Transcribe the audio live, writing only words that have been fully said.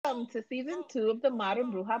welcome to season 2 of the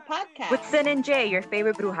Modern Bruja With podcast. Sin and Jay, your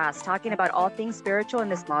favorite brujas, talking about all things spiritual in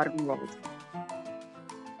this modern world.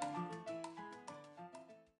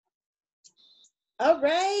 All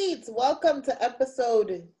right, welcome to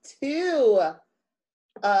episode 2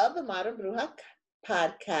 of the Modern Bruja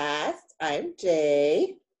podcast. I'm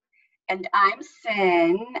Jay. And I'm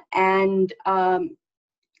Sin. And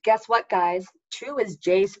guess what, guys? 2 is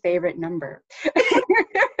Jay's favorite number.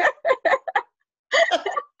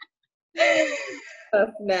 Oh,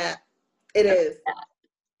 snap. It is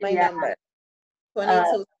my number.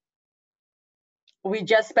 22. We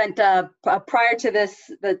just spent, prior to this,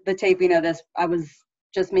 the taping of this, I was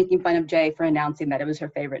just making fun of Jay for announcing that it was her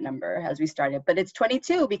favorite number as we started. But it's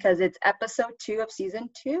 22 because it's episode 2 of season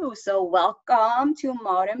 2. So welcome to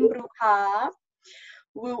Modern Bruja.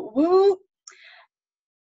 Woo woo.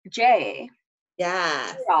 Jay,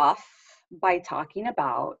 Yes. we're off by talking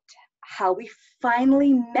about how we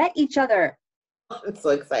finally met each other. I'm so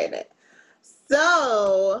excited.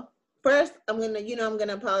 So first, I'm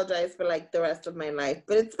gonna apologize for like the rest of my life,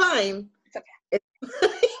 but it's fine. It's okay.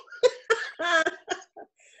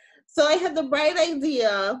 So I had the bright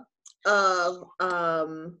idea of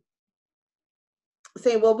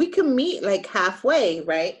saying, well, we can meet like halfway,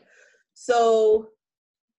 right? So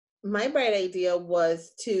my bright idea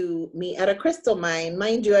was to meet at a crystal mine.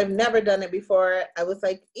 Mind you, I've never done it before. I was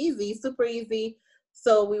like, easy, super easy.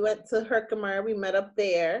 So we went to Herkimer, we met up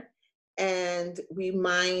there, and we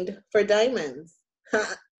mined for diamonds,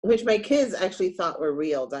 which my kids actually thought were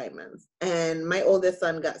real diamonds. And my oldest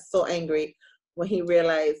son got so angry when he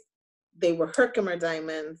realized they were Herkimer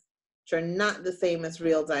diamonds, which are not the same as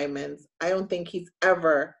real diamonds. I don't think he's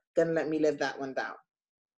ever gonna let me live that one down.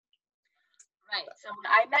 Right. So when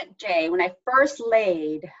I met Jay, when I first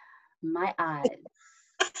laid my eyes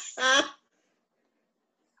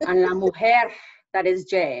on la mujer that is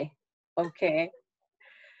Jay, okay,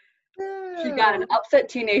 she got an upset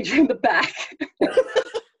teenager in the back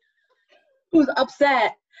who's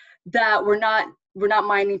upset that we're not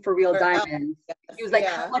mining for real diamonds. He was like,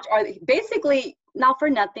 how much are they? Basically, not for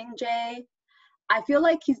nothing, Jay, I feel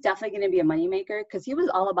like he's definitely going to be a moneymaker because he was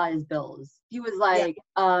all about his bills. He was like,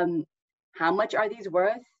 how much are these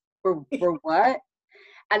worth? For what?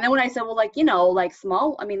 And then when I said, well, like, like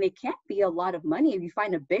small, I mean, they can't be a lot of money. If you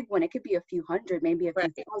find a big one, it could be a few hundred, maybe a few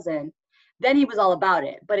thousand. Then he was all about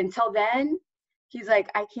it. But until then, he's like,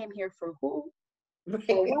 I came here for who? Right.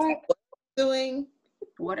 For what? Doing?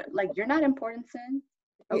 What? Like, you're not important, Sin.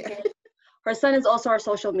 Okay. Yeah. Her son is also our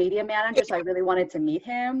social media manager, so I really wanted to meet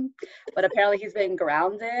him. But apparently he's been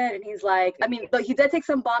grounded, and he's like, I mean, he did take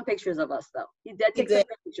some bomb pictures of us, though. He did take some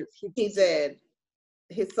pictures. He did.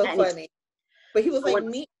 He's so funny. But he was like,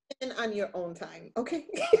 meet in on your own time, okay?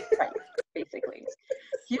 Right, basically.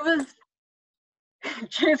 He was,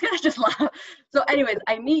 Jay's gonna just laugh. So anyways,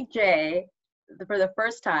 I meet Jay for the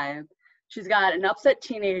first time. She's got an upset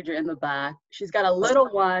teenager in the back. She's got a little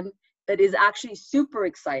one that is actually super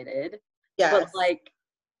excited. Yes. But like,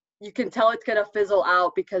 you can tell it's gonna fizzle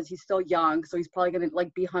out because he's still young, so he's probably gonna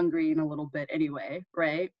like be hungry in a little bit anyway,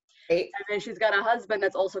 right? And then she's got a husband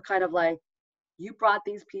that's also kind of like, you brought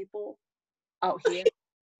these people out here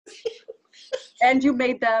and you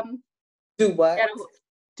made them do what?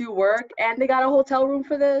 Do work, and they got a hotel room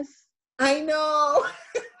for this. I know.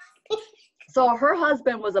 So her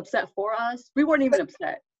husband was upset for us. We weren't even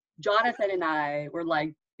upset. Jonathan and I were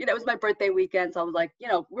like, it was my birthday weekend, so I was like, we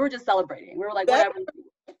were just celebrating. We were like, whatever.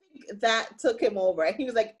 I think that took him over. He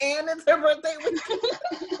was like, and it's her birthday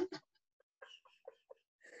weekend.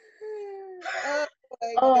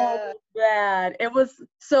 Oh man, it was.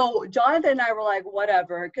 So Jonathan and I were like,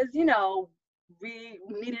 whatever, because we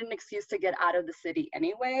needed an excuse to get out of the city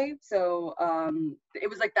anyway. So it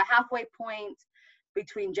was like the halfway point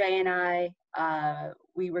between Jay and I.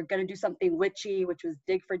 We were gonna do something witchy, which was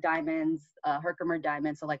dig for diamonds, Herkimer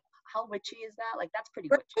diamonds. So like, how witchy is that? Like, that's pretty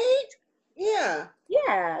witchy. Yeah.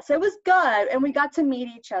 Yeah, so it was good, and we got to meet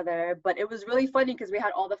each other, but it was really funny because we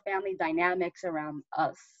had all the family dynamics around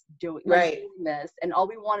us doing this, and all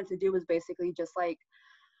we wanted to do was basically just like,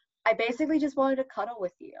 I basically just wanted to cuddle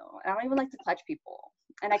with you. I don't even like to touch people,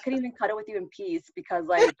 and I couldn't even cuddle with you in peace because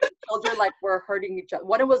like children like were hurting each other.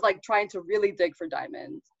 One was like trying to really dig for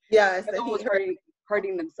diamonds. Yes, the other was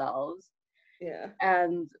hurting themselves. Yeah,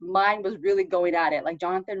 and mine was really going at it. Like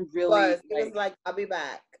Jonathan really he was like, I'll be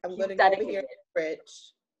back. I'm going to go over here to the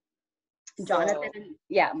fridge. Jonathan,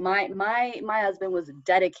 my husband was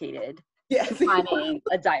dedicated to finding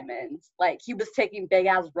a diamond. Like he was taking big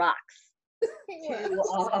ass rocks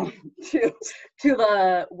to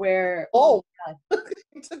the where. Oh, God.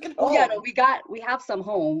 you took it Oh home. yeah, no, we have some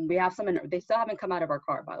home. We have some in. They still haven't come out of our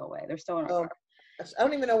car, by the way. They're still in our car. Gosh, I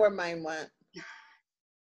don't even know where mine went.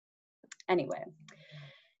 Anyway,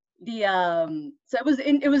 so it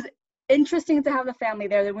was interesting to have the family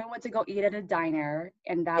there. Then we went to go eat at a diner,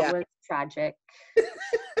 and that was tragic.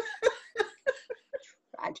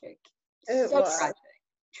 Tragic. It So was.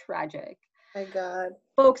 tragic. My God.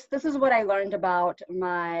 Folks, this is what I learned about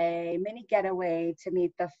my mini getaway to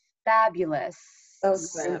meet the fabulous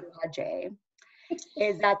Jay,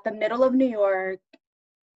 is that the middle of New York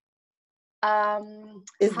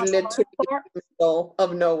is literally the middle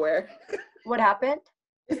of nowhere. What happened?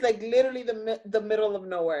 It's like literally the middle of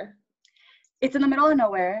nowhere. It's in the middle of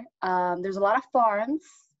nowhere. There's a lot of farms.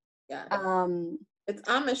 Yeah. It's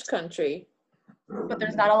Amish country. But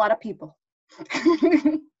there's not a lot of people.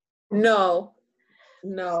 No.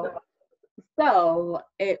 So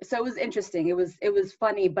it was interesting. It was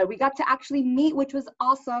funny, but we got to actually meet, which was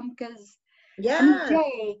awesome because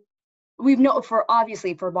Jay, we've known for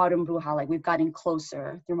Modern Bruja, like we've gotten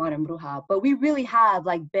closer through Modern Bruja, but we really have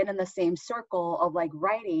like been in the same circle of like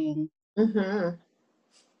writing for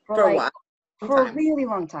a while. For a really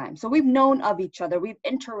long time. So we've known of each other. We've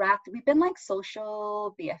interacted. We've been like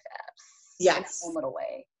social BFFs. Yes. In a little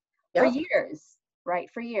way. Yep. For years, right?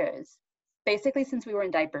 For years. Basically since we were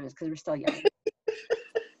in diapers because we're still young.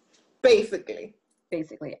 Basically.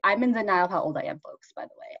 I'm in denial of how old I am, folks, by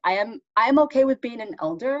the way. I am okay with being an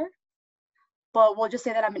elder, but we'll just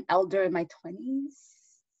say that I'm an elder in my 20s.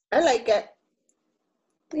 I like it.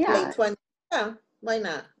 Yeah. Late 20s. Yeah, why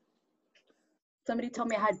not? Somebody told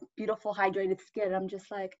me I had beautiful hydrated skin. I'm just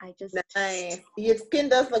like, nice. Your skin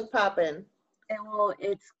does look popping.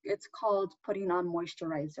 It's called putting on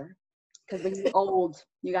moisturizer. Because when you're old,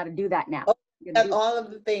 you got to do that now. I got all of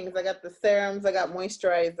the things. I got the serums. I got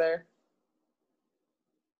moisturizer.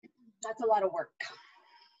 That's a lot of work.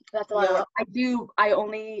 That's a lot of work. I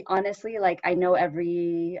only, honestly, like, I know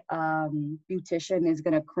every beautician is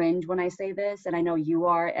going to cringe when I say this. And I know you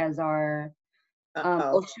are, as our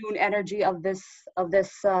Oshun energy of this,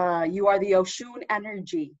 you are the Oshun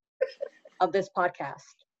energy of this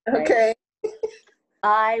podcast. Right? Okay.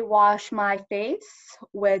 I wash my face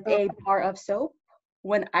with a bar of soap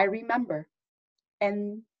when I remember.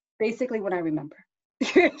 And basically when I remember.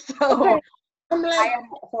 So I am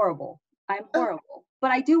horrible. I'm horrible. But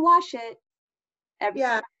I do wash it every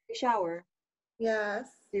time I shower. Yes.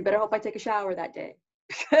 So you better hope I take a shower that day.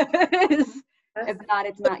 Because if not,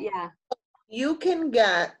 it's not, You can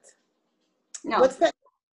get, what's that?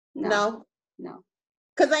 No.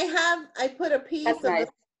 Because I put a piece of nice.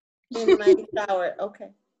 in my shower.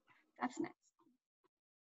 Okay. That's nice.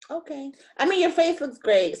 Okay. I mean, your face looks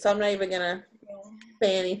great, so I'm not even gonna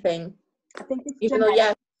say anything. I think it's even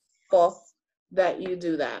genetic. though, that you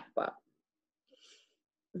do that, but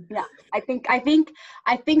yeah, I think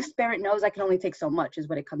spirit knows I can only take so much is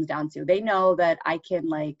what it comes down to. They know that I can,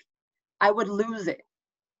 like, I would lose it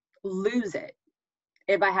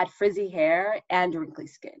if I had frizzy hair and wrinkly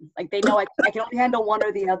skin. Like, they know I can only handle one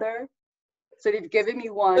or the other. So they've given me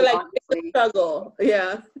one. like, honestly. Struggle.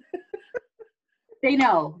 Yeah. They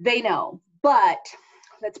know. But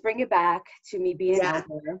let's bring it back to me being an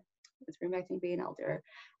elder.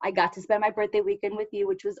 I got to spend my birthday weekend with you,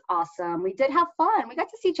 which was awesome. We did have fun. We got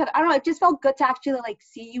to see each other. I don't know. It just felt good to actually, like,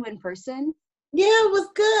 see you in person. Yeah, it was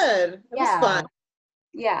good. It was fun.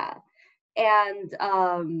 Yeah.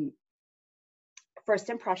 And first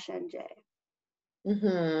impression, Jay.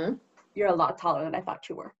 You're a lot taller than I thought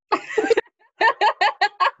you were.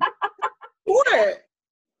 Short.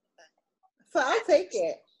 So I'll take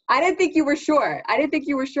it. I didn't think you were short,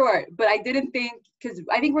 but I didn't think, because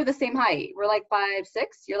I think we're the same height. We're like 5'6".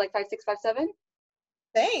 You're like 5'6", 5'7".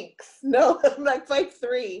 Thanks. No, I'm like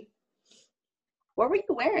 5'3". What were you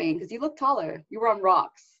wearing? Because you look taller. You were on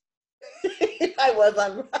rocks. I was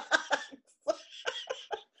on rocks.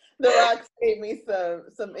 The rocks gave me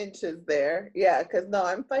some inches there. Yeah, because no,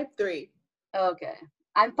 I'm 5'3". Okay.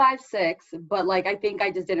 I'm 5'6", but, like, I think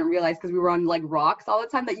I just didn't realize because we were on, like, rocks all the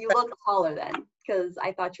time that you look taller then, because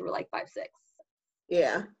I thought you were like 5'6".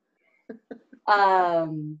 Yeah.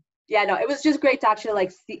 Yeah, no, it was just great to actually,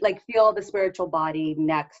 like, feel the spiritual body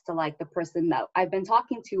next to, like, the person that I've been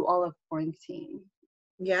talking to all of quarantine.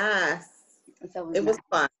 Yes. So it was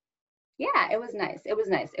fun. Yeah, it was nice.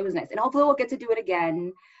 And hopefully we'll get to do it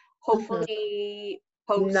again. Hopefully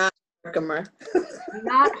post. Not Herkimer.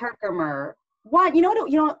 Not Herkimer. What? You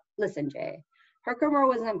know, listen, Jay. Herkimer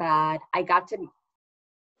wasn't bad.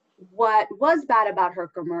 What was bad about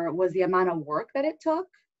Herkimer was the amount of work that it took.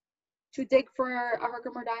 to dig for a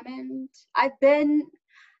Herkimer diamond. I've been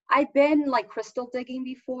like crystal digging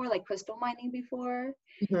before, like crystal mining before.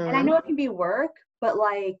 And I know it can be work, but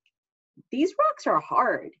like these rocks are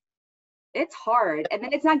hard. It's hard, and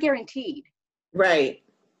then it's not guaranteed. Right.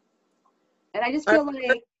 And I just feel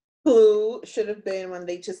like clue should have been when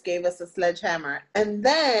they just gave us a sledgehammer. And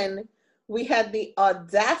then we had the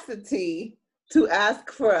audacity to ask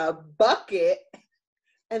for a bucket,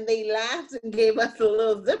 and they laughed and gave us a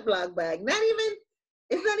little Ziploc bag.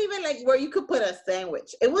 It's not even like where you could put a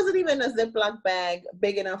sandwich. It wasn't even a Ziploc bag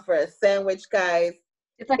big enough for a sandwich, guys.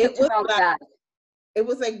 It's like a 2-ounce bag. It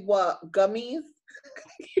was like what, gummies?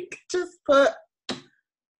 You could just put.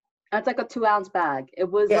 That's like a 2-ounce bag. It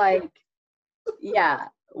was like, yeah.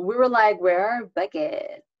 We were like, where are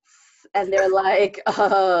buckets? And they're like,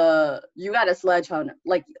 you got a sledgehammer.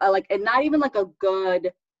 Like, and not even like a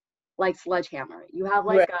good, like, sledgehammer. You have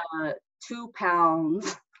like a 2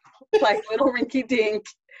 pounds, like little rinky dink,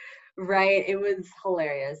 right? It was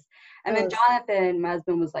hilarious. And then Jonathan, my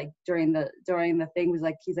husband, was like, during the thing, was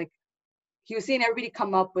like, he was seeing everybody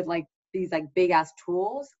come up with like these like big ass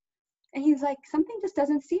tools. And he's like, something just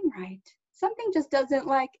doesn't seem right. Something just doesn't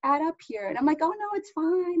like add up here. And I'm like, oh no, it's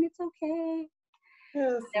fine. It's okay.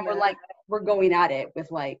 Yes, and we're like, we're going at it with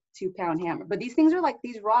like 2-pound hammer. But these things are like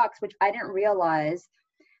these rocks, which I didn't realize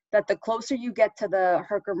that the closer you get to the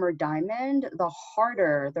Herkimer diamond, the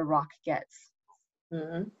harder the rock gets.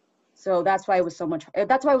 Mm-hmm. So that's why it was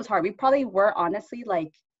that's why it was hard. We probably were honestly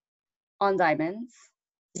like on diamonds.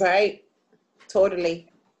 Right. Totally.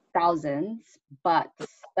 Thousands, but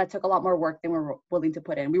that took a lot more work than we're willing to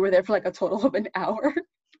put in. We were there for like a total of an hour.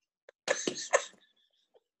 It's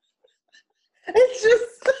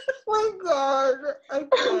just, oh my God, I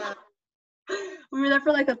can't. We were there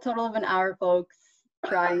for like a total of an hour, folks,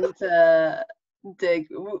 trying to dig.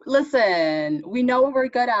 Listen, we know what we're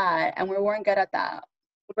good at, and we weren't good at that.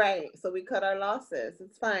 Right, so we cut our losses.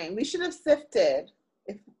 It's fine. We should have sifted.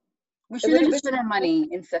 We should have just spent our money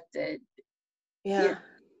and sifted. Yeah.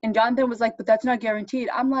 And Jonathan was like, but that's not guaranteed.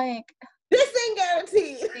 I'm like, this ain't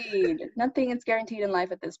guaranteed. Nothing is guaranteed in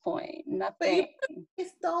life at this point. Nothing. But you put a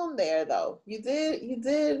stone there though. You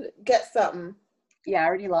did get something. Yeah, I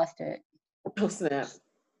already lost it. Oh snap.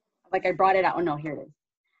 Like I brought it out. Oh no, here it is.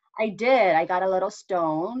 I did. I got a little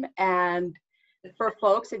stone. And for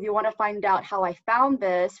folks, if you want to find out how I found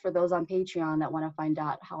this, for those on Patreon that want to find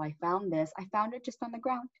out how I found this, I found it just on the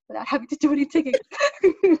ground without having to do any digging.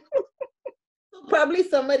 Probably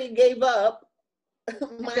somebody gave up,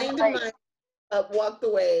 walked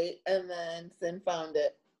away, and then Sin found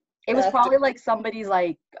it. It was probably like somebody's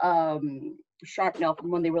like sharp nail from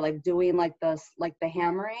when they were like doing like the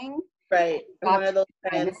hammering. Right. One of those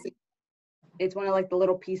fancy. It's one of like the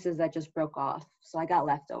little pieces that just broke off. So I got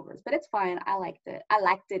leftovers, but it's fine. I liked it.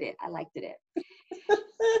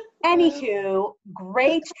 Anywho,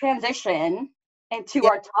 great transition into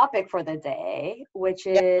our topic for the day, which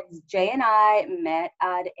is Jay and I met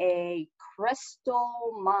at a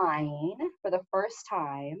crystal mine for the first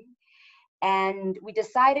time, and we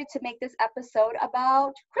decided to make this episode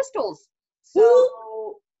about crystals.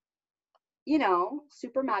 So, you know,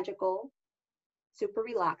 super magical, super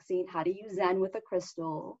relaxing. How do you zen with a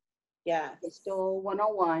crystal? Yeah. Crystal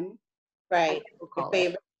 101. Right. Your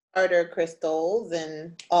favorite starter crystals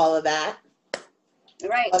and all of that.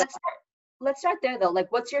 Right. Let's start there though.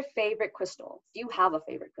 Like, what's your favorite crystal? Do you have a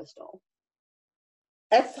favorite crystal?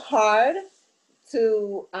 It's hard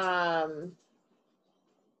to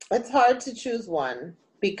choose one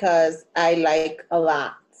because I like a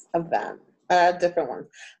lot of them. Different ones.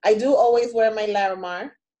 I do always wear my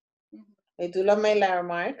Larimar. I do love my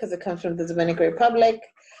Larimar because it comes from the Dominican Republic.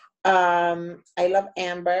 I love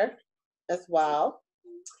amber as well.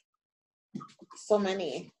 So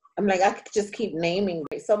many. I'm like, I could just keep naming.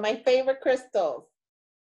 So my favorite crystals,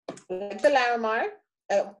 like the Larimar.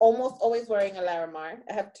 I'm almost always wearing a Larimar.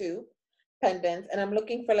 I have 2 pendants, and I'm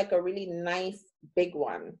looking for like a really nice big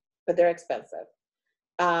one, but they're expensive.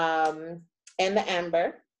 And the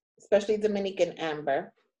amber, especially Dominican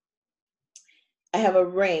amber. I have a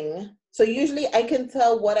ring. So usually I can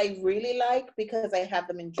tell what I really like because I have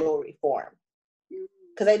them in jewelry form.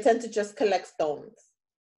 Because I tend to just collect stones.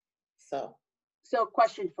 So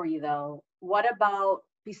question for you though, what about,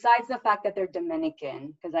 besides the fact that they're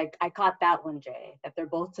Dominican, because I caught that one, Jay, that they're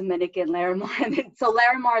both Dominican, Larimar. So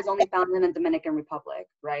Larimar is only found in the Dominican Republic,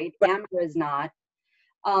 right? Amber is not.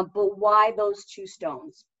 But why those 2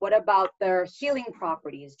 stones? What about their healing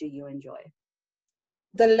properties do you enjoy?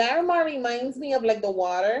 The Larimar reminds me of like the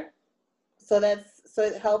water. So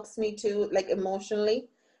it helps me too, like emotionally.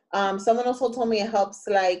 Someone also told me it helps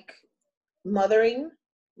like mothering.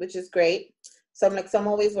 which is great. So I'm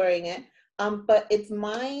always wearing it. But it's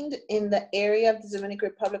mined in the area of the Dominican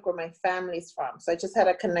Republic where my family's from. So I just had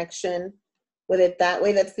a connection with it that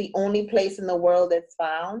way. That's the only place in the world it's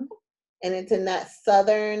found. And it's in that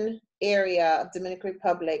southern area of Dominican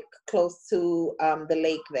Republic, close to the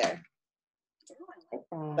lake there.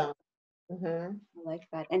 Oh, I like that. So, I like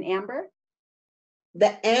that. And amber?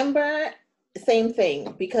 The amber, same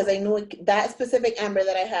thing, because I knew that specific amber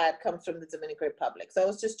that I had comes from the Dominican Republic. So I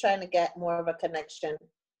was just trying to get more of a connection.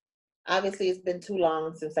 Obviously, it's been too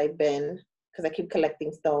long since I've been, because I keep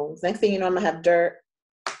collecting stones. Next thing you know, I'm going to have dirt,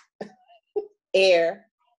 air.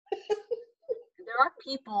 There are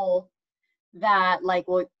people that like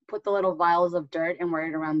will put the little vials of dirt and wear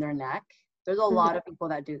it around their neck. There's a lot of people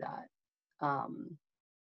that do that.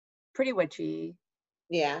 Pretty witchy.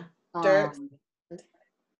 Yeah. Dirt.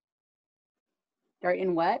 Dirt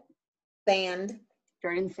and what? Sand.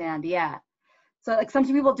 Dirt and sand, yeah. So like some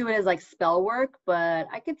people do it as like spell work, but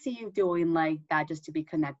I could see you doing like that just to be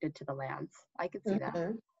connected to the lands. I could see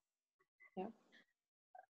that. Yeah.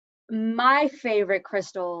 My favorite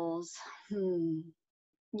crystals, you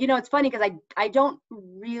know, it's funny because I don't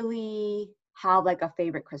really have like a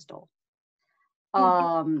favorite crystal.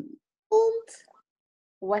 What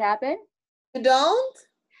happened? You don't?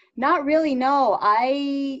 Not really, no.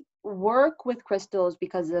 I work with crystals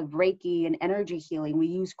because of Reiki and energy healing. We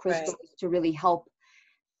use crystals to really help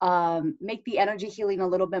make the energy healing a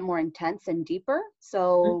little bit more intense and deeper.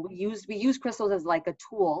 So we use crystals as like a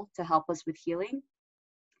tool to help us with healing.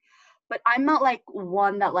 But I'm not like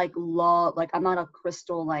one that like I'm not a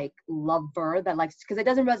crystal like lover that likes, because it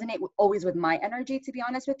doesn't resonate always with my energy, to be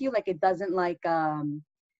honest with you. Like it doesn't like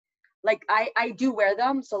I do wear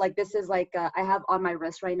them. So like this is like I have on my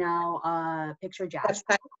wrist right now picture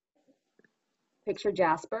jasper. Picture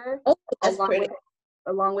jasper. Oh, that's pretty.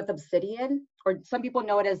 Along with obsidian, or some people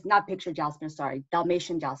know it as not picture jasper, sorry,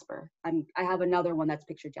 Dalmatian jasper. I have another one that's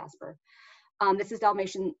picture jasper. This is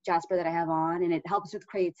Dalmatian jasper that I have on, and it helps with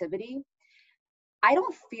creativity. I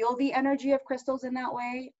don't feel the energy of crystals in that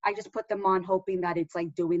way. I just put them on hoping that it's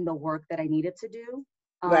like doing the work that I need it to do.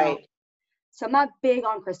 Right. So I'm not big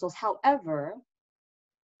on crystals. However,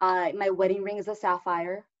 my wedding ring is a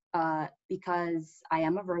sapphire because I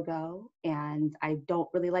am a Virgo and I don't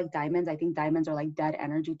really like diamonds. I think diamonds are like dead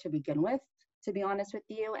energy to begin with, to be honest with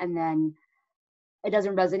you. And then it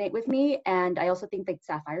doesn't resonate with me. And I also think that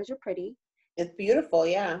sapphires are pretty. It's beautiful,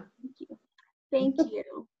 yeah. Thank you. Thank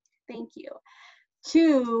you. Thank you.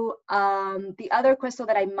 Two, the other crystal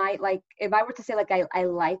that I might like, if I were to say like I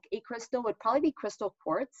like a crystal, would probably be crystal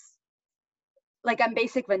quartz. Like I'm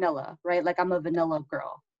basic vanilla, right? Like I'm a vanilla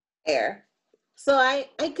girl. Air. So I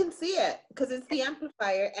can see it because it's the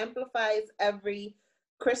amplifier, amplifies every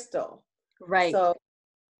crystal. Right. So,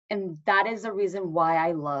 and that is the reason why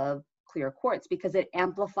I love clear quartz, because it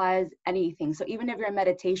amplifies anything. So even if you're in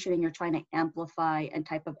meditation and you're trying to amplify a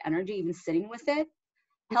type of energy, even sitting with it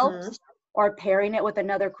helps, or pairing it with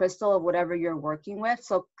another crystal of whatever you're working with.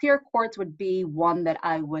 So clear quartz would be one that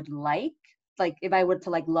I would like if I were to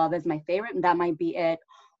like love as my favorite, and that might be it,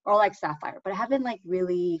 or like sapphire, but I haven't like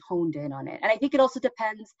really honed in on it. And I think it also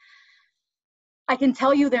depends. I can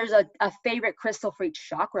tell you there's a favorite crystal for each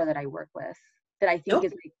chakra that I work with that I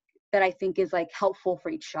think is like helpful for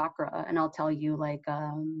each chakra. And I'll tell you like,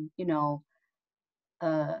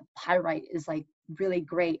 pyrite is like really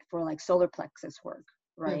great for like solar plexus work,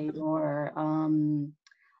 right? Or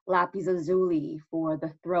lapis lazuli for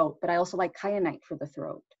the throat, but I also like kyanite for the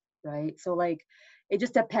throat, right? So like it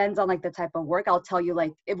just depends on like the type of work. I'll tell you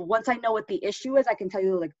like if once I know what the issue is, I can tell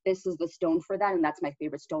you like this is the stone for that, and that's my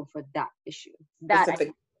favorite stone for that issue. That I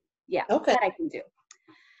can do.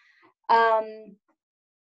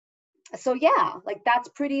 So yeah, like that's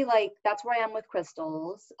pretty, like that's where I am with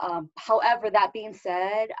crystals. However, that being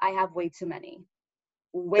said, I have way too many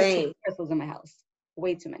crystals in my house.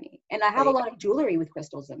 Way too many. And I have a lot of jewelry with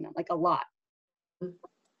crystals in them, like a lot.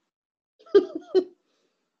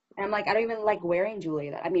 And I'm like, I don't even like wearing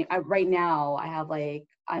jewelry. Right now I have like,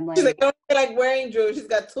 she's like, I don't like wearing jewelry. She's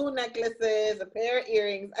got 2 necklaces, a pair of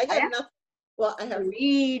earrings. I got nothing. Well, I have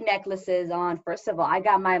 3 necklaces on. First of all, I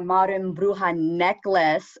got my modern bruja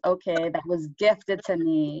necklace. Okay, that was gifted to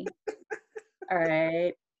me. All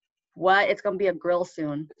right. What? It's gonna be a grill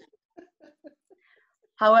soon.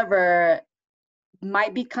 However,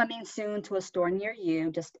 might be coming soon to a store near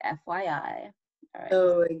you. Just FYI. All right.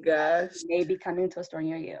 Oh my gosh. Maybe coming to a store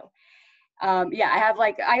near you. Yeah, I have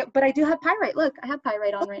but I do have pyrite. Look, I have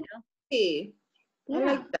pyrite on right now. Hey, yeah. I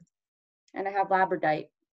like that. And I have labradorite.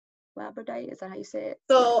 Labradorite, is that how you say it?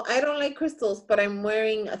 So I don't like crystals, but I'm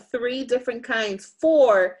wearing 3 different kinds,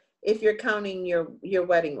 4 if you're counting your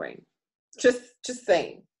wedding ring. Just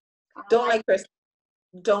saying. Uh, Don't I, like crystals.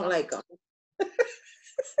 Don't like them.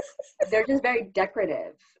 they're just very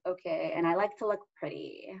decorative, okay? And I like to look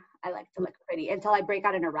pretty. I like to look pretty until I break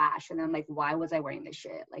out in a rash, and then I'm like, why was I wearing this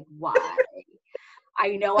shit? Like, why?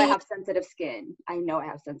 I know I have sensitive skin. I know I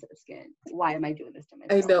have sensitive skin. Why am I doing this to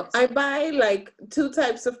I myself? know. I buy like 2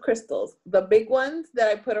 types of crystals. The big ones that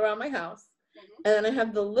I put around my house. And then I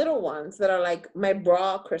have the little ones that are like my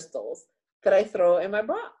bra crystals that I throw in my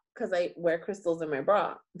bra because I wear crystals in my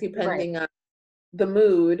bra depending on the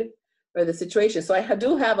mood or the situation. So I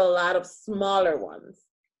do have a lot of smaller ones.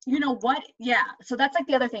 You know what? Yeah. So that's like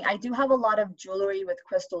the other thing. I do have a lot of jewelry with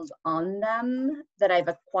crystals on them that I've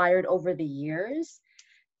acquired over the years.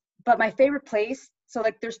 But my favorite place, so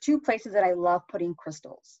like there's 2 places that I love putting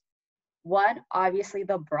crystals. One, obviously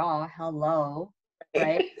the bra, hello,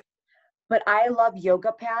 right? But I love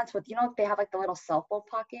yoga pants with, they have like the little cell phone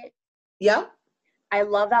pocket. Yeah. I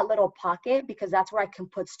love that little pocket because that's where I can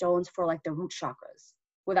put stones for like the root chakras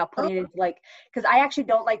without putting it into like, because I actually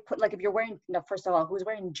don't like put, like if you're wearing, no, first of all, who's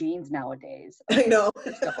wearing jeans nowadays? I know.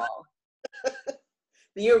 First of all.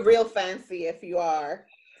 You're real fancy if you are.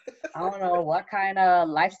 I don't know what kind of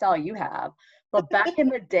lifestyle you have. But back in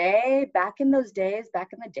the day, back in the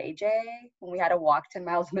day, Jay, when we had to walk 10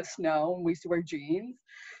 miles in the snow and we used to wear jeans,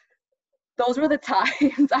 those were the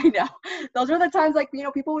times, I know. Those were the times, like,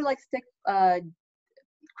 people would like stick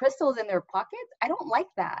crystals in their pockets. I don't like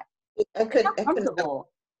that. It's not comfortable.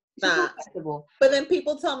 It's just not comfortable. But then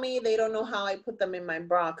people tell me they don't know how I put them in my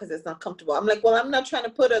bra because it's not comfortable. I'm like, well, I'm not trying to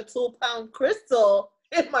put a 2-pound crystal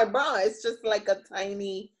in my bra. It's just like a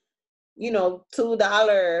tiny,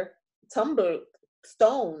 $2 tumble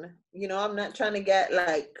stone. I'm not trying to get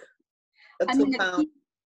like a 2-pound.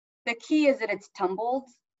 The key is that it's tumbled.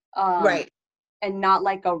 Right. And not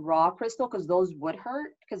like a raw crystal, because those would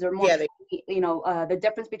hurt because they're more, the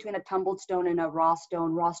difference between a tumbled stone and a raw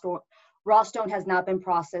stone has not been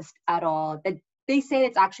processed at all. They say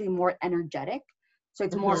it's actually more energetic. So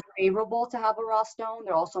it's more favorable to have a raw stone.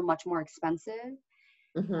 They're also much more expensive.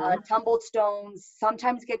 Tumbled stones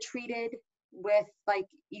sometimes get treated with like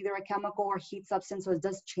either a chemical or heat substance. So it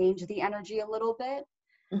does change the energy a little bit.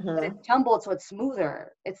 But it's tumbled, so it's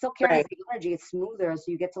smoother. It still carries the energy. It's smoother, so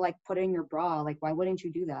you get to like put it in your bra. Like, why wouldn't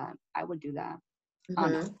you do that? I would do that.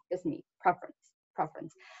 Just me,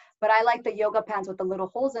 preference. But I like the yoga pants with the little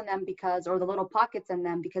holes in them or the little pockets in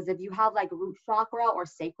them, because if you have like root chakra or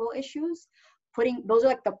sacral issues, those are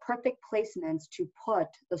like the perfect placements to put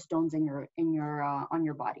the stones in your on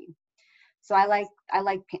your body. So I like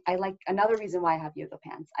another reason why I have yoga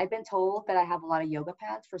pants. I've been told that I have a lot of yoga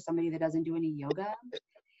pants for somebody that doesn't do any yoga.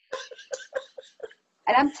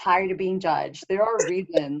 And I'm tired of being judged. There are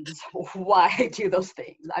reasons why I do those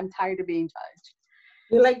things. I'm tired of being judged.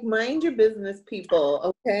 You're like, mind your business,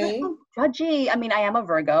 people, okay? They're so judgy. I mean, I am a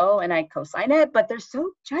Virgo and I co-sign it, but they're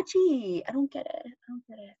so judgy. I don't get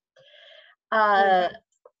it.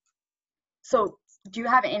 So do you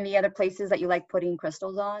have any other places that you like putting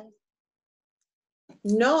crystals on?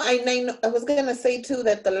 No, I was going to say too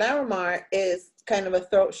that the Larimar is kind of a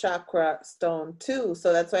throat chakra stone too.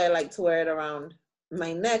 So that's why I like to wear it around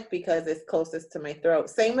my neck, because it's closest to my throat.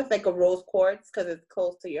 Same with like a rose quartz, because it's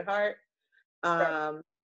close to your heart. So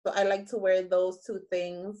I like to wear those 2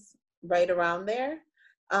 things right around there.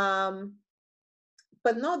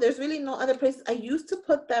 But no, there's really no other place. I used to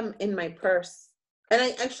put them in my purse. And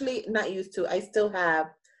I actually, not used to, I still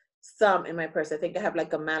have some in my purse. I think I have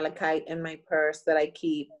like a malachite in my purse that I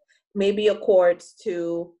keep. Maybe a quartz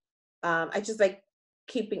too. I just like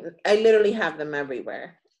I literally have them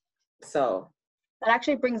everywhere. So. That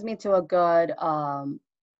actually brings me to a good, not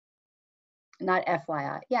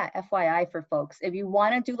FYI. Yeah, FYI for folks. If you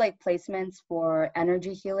want to do like placements for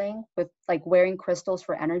energy healing with like wearing crystals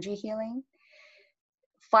for energy healing,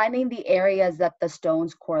 finding the areas that the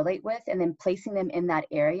stones correlate with and then placing them in that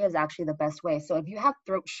area is actually the best way. So if you have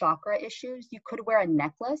throat chakra issues, you could wear a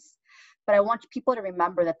necklace, but I want people to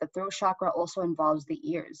remember that the throat chakra also involves the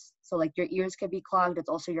ears. So like your ears could be clogged. It's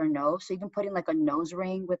also your nose. So you can put in like a nose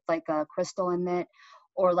ring with like a crystal in it,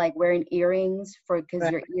 or like wearing earrings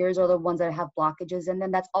because your ears are the ones that have blockages in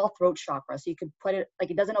them. That's all throat chakra. So you could put it,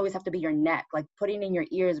 like, it doesn't always have to be your neck. Like putting in your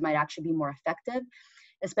ears might actually be more effective,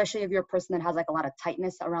 especially if you're a person that has like a lot of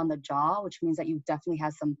tightness around the jaw, which means that you definitely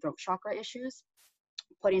have some throat chakra issues.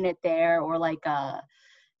 Putting it there, or like,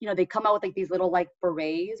 they come out with like these little like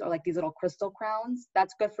berets or like these little crystal crowns.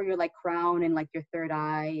 That's good for your like crown and like your third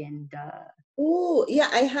eye and. Oh, yeah,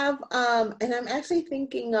 I have, and I'm actually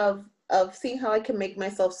thinking of of seeing how I can make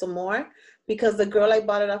myself some more, because the girl I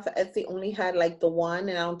bought it off of Etsy only had like the one,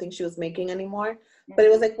 and I don't think she was making anymore. But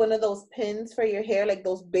it was like one of those pins for your hair, like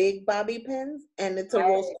those big bobby pins, and it's a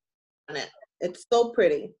rose on it. It's so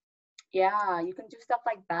pretty. Yeah, you can do stuff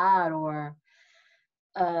like that, or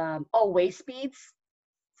waist beads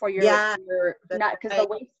for Yeah, your that's not because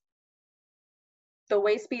right. the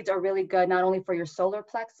waist beads are really good not only for your solar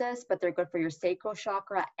plexus, but they're good for your sacral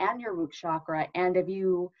chakra and your root chakra. And if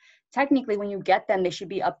you technically, when you get them, they should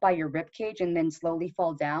be up by your rib cage and then slowly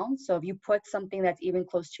fall down. So if you put something that's even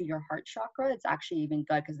close to your heart chakra, it's actually even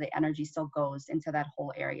good because the energy still goes into that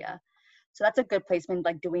whole area. So that's a good placement.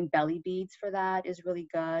 Like doing belly beads for that is really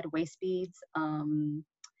good. Waist beads.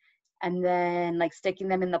 And then like sticking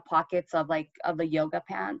them in the pockets of the yoga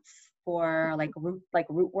pants for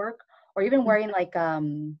root work, or even wearing like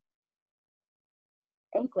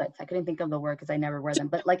anklets. I couldn't think of the word because I never wear them,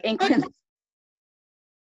 but like anklets.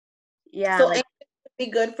 Yeah, So like anklets would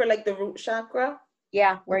be good for like the root chakra.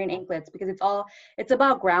 yeah, wearing anklets, because it's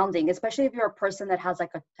about grounding, especially if you're a person that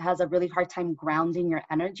has a really hard time grounding your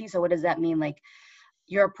energy. So what does that mean? Like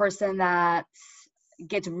you're a person that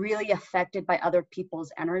gets really affected by other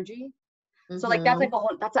people's energy. So like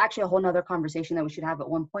that's actually a whole nother conversation that we should have at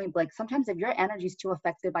one point. But like sometimes if your energy is too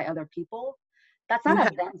affected by other people, that's You not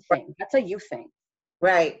have, a them thing. That's a you thing.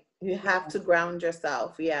 right. You have Yeah. to ground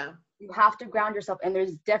yourself. Yeah. You have to ground yourself, and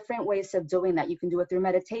there's different ways of doing that. You can do it through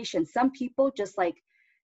meditation. Some people just like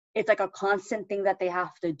it's like a constant thing that they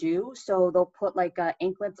have to do. So they'll put like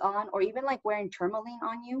anklets on, or even like wearing tourmaline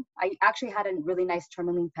on you. I actually had a really nice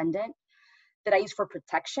tourmaline pendant that I use for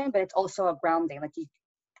protection, but it's also a grounding. Like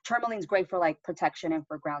tourmaline's great for like protection and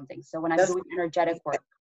for grounding. So when I'm That's doing energetic work,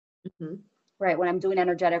 mhm. right? When I'm doing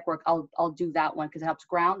energetic work, I'll do that one because it helps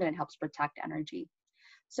ground and it helps protect energy.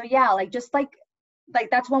 So yeah, like just like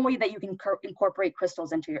that's one way that you can incorporate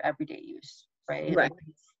crystals into your everyday use, right? Right. Like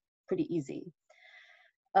it's pretty easy.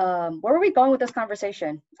 Where were we going with this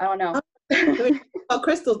conversation? I don't know. Oh,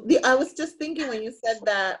 crystals. I was just thinking when you said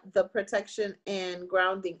that the protection and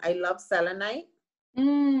grounding, I love selenite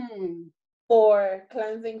for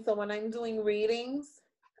cleansing. So when I'm doing readings,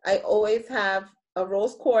 I always have a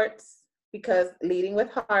rose quartz, because leading with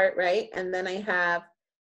heart, right? And then I have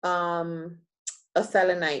um a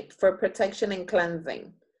selenite for protection and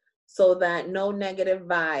cleansing, so that no negative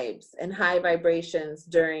vibes and high vibrations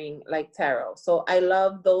during like tarot. So I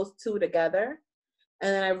love those two together.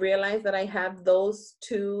 And then I realized that I have those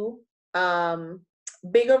two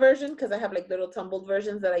bigger versions, because I have like little tumbled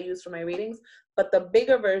versions that I use for my readings, but the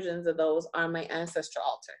bigger versions of those are my ancestral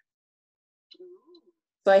altar.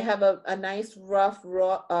 So I have a nice rough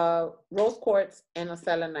rose quartz and a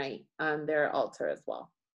selenite on their altar as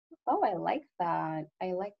well. Oh, I like that.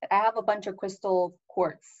 I like that. I have a bunch of crystal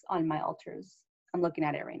quartz on my altars. I'm looking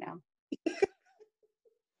at it right now.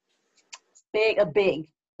 Big.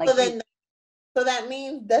 Like So then, so that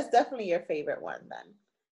means that's definitely your favorite one then.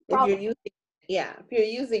 If you're using, if you're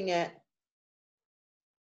using it.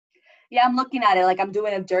 Yeah, I'm looking at it like I'm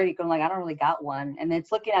doing a dirty. I'm like, I don't really got one, and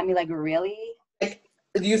it's looking at me like, really? Like,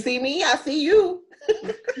 do you see me? I see you.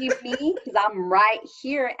 You see me? Because I'm right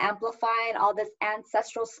here amplifying all this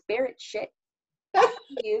ancestral spirit shit. I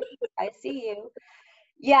see you. I see you.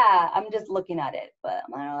 Yeah, I'm just looking at it, but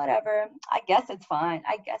I'm like, whatever. I guess it's fine.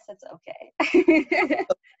 I guess it's okay.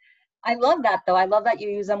 I love that though. I love that you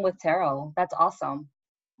use them with tarot. That's awesome.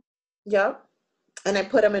 Yep. And I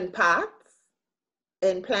put them in pots,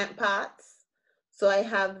 in plant pots. So I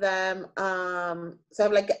have them, so I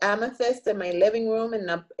have like an amethyst in my living room,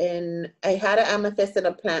 and I had an amethyst in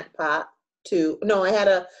a plant pot too. No, I had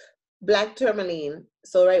a black tourmaline.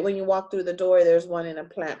 So right when you walk through the door, there's one in a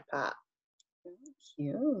plant pot.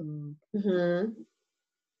 Cute. Mm-hmm.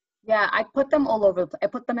 Yeah, I put them all over. I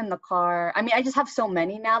put them in the car. I mean, I just have so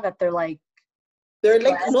many now that they're like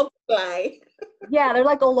multiply. Yeah, they're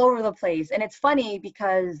like all over the place. And it's funny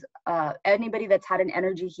because anybody that's had an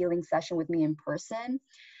energy healing session with me in person,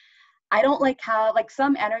 I don't like how like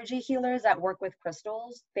some energy healers that work with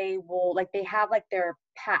crystals, they have like their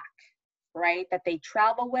pack, right? That they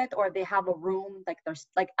travel with, or they have a room like there's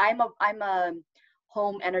like I'm a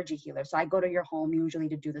home energy healer. So I go to your home usually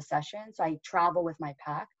to do the session. So I travel with my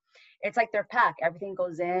pack. It's like their pack. Everything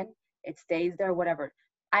goes in, it stays there, whatever.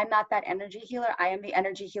 I'm not that energy healer. I am the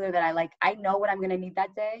energy healer that I know what I'm going to need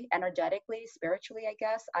that day, energetically, spiritually, I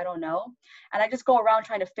guess. I don't know. And I just go around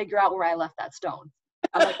trying to figure out where I left that stone.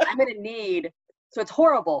 I'm like, I'm going to need, so it's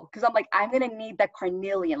horrible because I'm like, I'm going to need that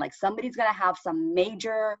carnelian. Like somebody's going to have some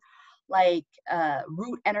major like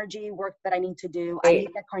root energy work that I need to do. I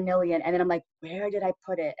need that carnelian. And then I'm like, where did I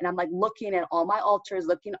put it? And I'm like looking at all my altars,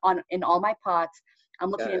 looking in all my pots. I'm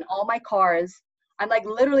looking in all my cars. I'm like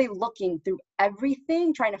literally looking through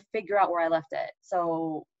everything, trying to figure out where I left it.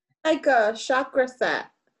 So like a chakra set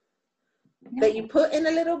that you put in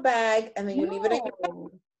a little bag and then you leave it in your bag.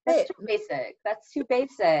 no, that's too basic. That's too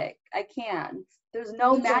basic. I can't. There's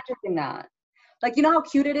no magic in that. Like, you know how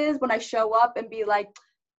cute it is when I show up and be like,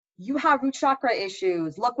 you have root chakra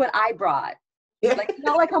issues. Look what I brought. Yeah. Like, you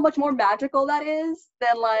know, like how much more magical that is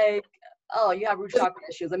than like, oh, you have root chakra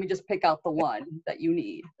issues. Let me just pick out the one that you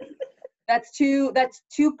need. That's too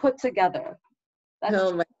put together. That's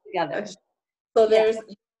Oh my together. gosh. So there's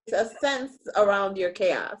a sense around your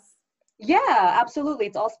chaos. Yeah, absolutely.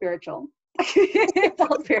 It's all spiritual. It's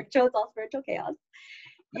all spiritual. It's all spiritual chaos.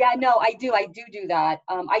 Yeah, no, I do that.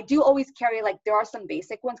 I do always carry, like, there are some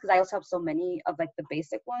basic ones because I also have so many of like the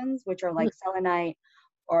basic ones, which are like selenite,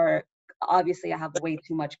 or obviously I have way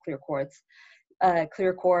too much clear quartz.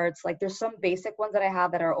 Like there's some basic ones that I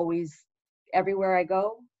have that are always everywhere I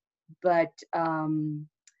go. But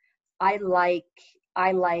I like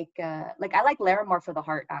Larimar for the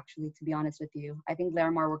heart, actually, to be honest with you. I think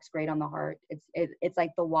Larimar works great on the heart. It's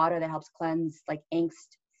like the water that helps cleanse like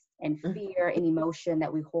angst and fear and emotion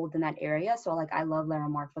that we hold in that area. So like I love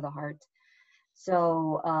Larimar for the heart.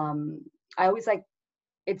 So I always like,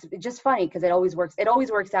 it's just funny because it always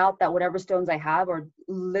works out that whatever stones I have are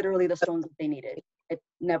literally the stones that they needed. It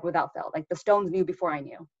never, without fail. Like the stones knew before I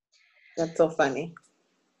knew. That's so funny.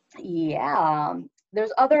 Yeah.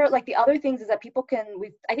 There's other, like the other things is that people can,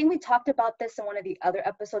 I think we talked about this in one of the other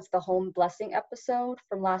episodes, the home blessing episode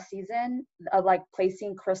from last season, of like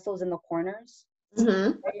placing crystals in the corners.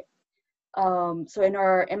 Mm-hmm. Right? So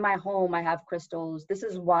in my home, I have crystals. This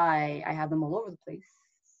is why I have them all over the place,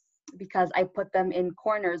 because I put them in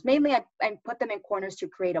corners. Mainly I put them in corners to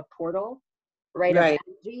create a portal, right? Of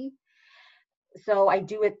energy. So I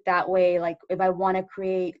do it that way. Like if I want to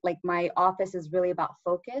create, like my office is really about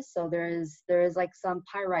focus. So there is like some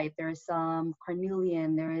pyrite, there is some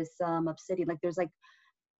carnelian, there is some obsidian, like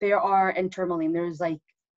and tourmaline. There's like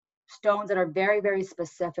stones that are very, very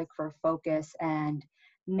specific for focus and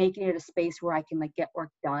making it a space where I can like get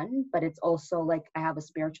work done. But it's also like I have a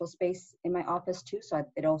spiritual space in my office too. So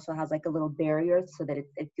it also has like a little barrier so that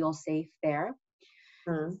it feels safe there.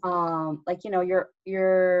 Like, you know,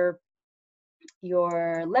 your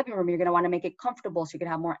living room, you're going to want to make it comfortable so you can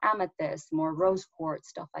have more amethyst, more rose quartz,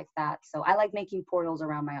 stuff like that. So I like making portals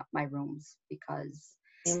around my rooms because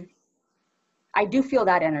I do feel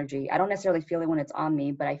that energy. I don't necessarily feel it when it's on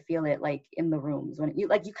me, but I feel it like in the rooms when you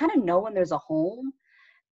kind of know when there's a home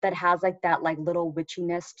that has like that like little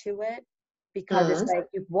witchiness to it, because it's like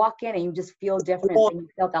you walk in and you just feel different than you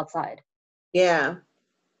felt outside. Yeah.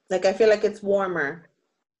 Like I feel like it's warmer.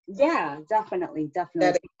 Yeah, definitely.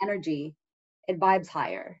 Energy. It vibes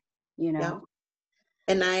higher, you know. Yeah.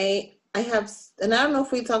 And I don't know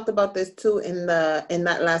if we talked about this too in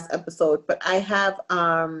that last episode, but I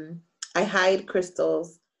hide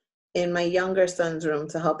crystals in my younger son's room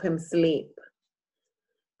to help him sleep.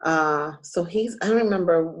 So I don't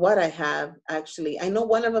remember what I have actually. I know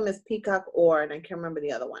one of them is peacock ore and I can't remember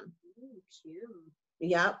the other one. Ooh, cute.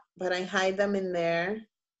 Yeah, but I hide them in there.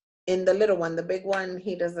 In the little one, the big one,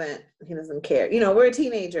 he doesn't care. You know, we're a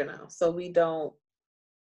teenager now, so we don't,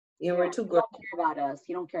 you know, we're too grown. He don't care about us.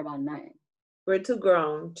 He don't care about nothing. We're too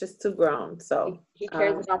grown, just too grown. So he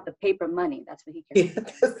cares about the paper money. That's what he cares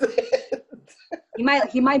about. That's it.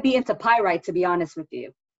 He might be into pyrite, to be honest with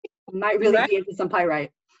you. He might really be into some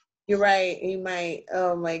pyrite. You're right. He might.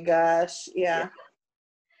 Oh my gosh. Yeah.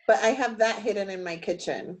 But I have that hidden in my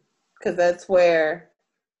kitchen because that's where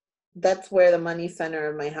the money center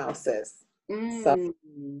of my house is. So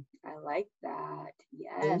I like that.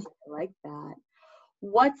 Yes, I like that.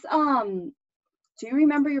 What's do you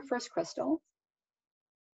remember your first crystal?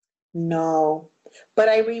 No, but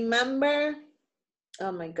I remember,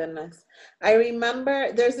 oh my goodness. I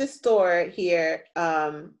remember there's this store here.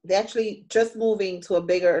 They actually just moving to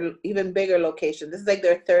a even bigger location. This is like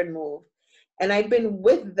their third move. And I've been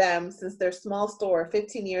with them since their small store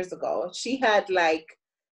 15 years ago. She had like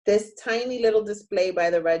this tiny little display by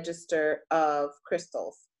the register of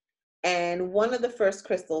crystals. And one of the first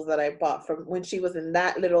crystals that I bought from when she was in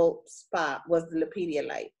that little spot was the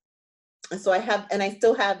lepidolite. And so I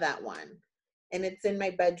still have that one. And it's in my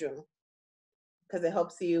bedroom because it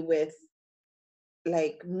helps you with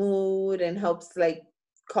like mood and helps like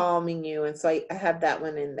calming you. And so I have that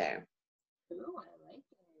one in there. Oh, I like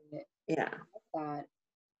it. Yeah. I like that.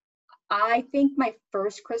 I think my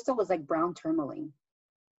first crystal was like brown tourmaline.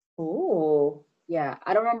 Ooh. Yeah,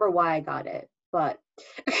 I don't remember why I got it, but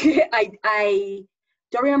I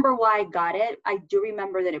don't remember why I got it. I do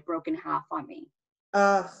remember that it broke in half on me.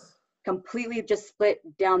 completely just split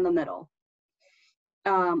down the middle.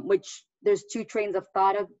 Which there's two trains of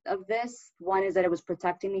thought of this. One is that it was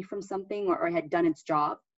protecting me from something or had done its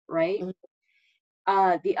job, right?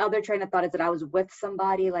 Mm-hmm. The other train of thought is that I was with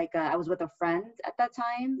somebody, like I was with a friend at that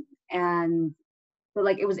time, and so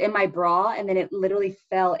like it was in my bra, and then it literally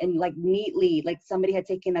fell and like neatly, like somebody had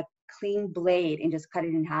taken a clean blade and just cut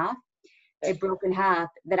it in half. It broke in half,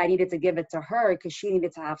 that I needed to give it to her because she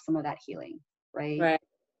needed to have some of that healing, right? Right.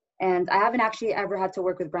 And I haven't actually ever had to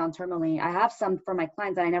work with brown tourmaline. I have some for my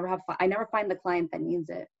clients, and I never find the client that needs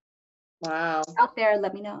it. Wow. Out there,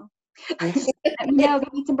 let me know. Let me know.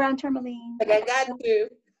 Give me some brown tourmaline. Like, I got you.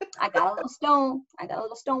 I got a little stone. I got a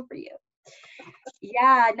little stone for you.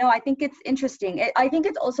 Yeah, no, I think it's interesting. I think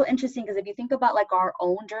it's also interesting because if you think about like our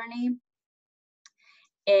own journey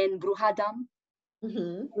in Brujadam,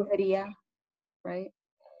 Mm-hmm. Brujeria, right?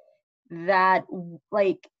 That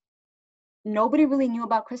like nobody really knew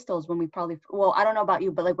about crystals when we probably, well, I don't know about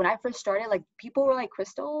you, but like when I first started, like people were like,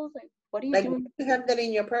 crystals? Like, what are you Like, doing? you have that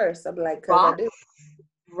in your purse. I'm like, because I do.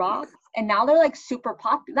 Rocks. And now they're like super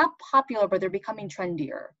not popular, but they're becoming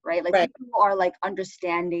trendier, right? Like Right. people are like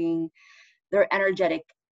understanding their energetic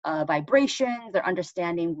vibrations, they're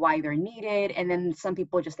understanding why they're needed. And then some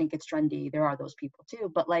people just think it's trendy. There are those people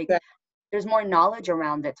too, but like Right. there's more knowledge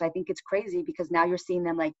around it. So I think it's crazy because now you're seeing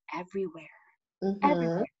them like everywhere,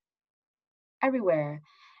 Mm-hmm. everywhere.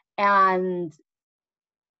 And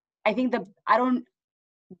I think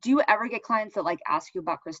do you ever get clients that like ask you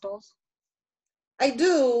about crystals? I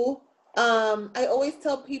do. I always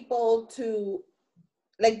tell people to,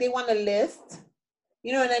 like, they want a list,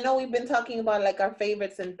 you know, and I know we've been talking about like our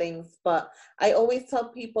favorites and things, but I always tell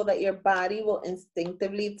people that your body will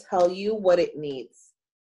instinctively tell you what it needs.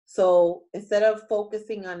 So instead of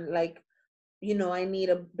focusing on like, you know, I need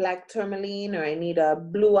a black tourmaline or I need a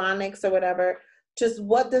blue onyx or whatever, just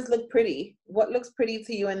what does look pretty? What looks pretty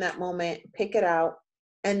to you in that moment? Pick it out.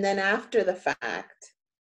 And then after the fact,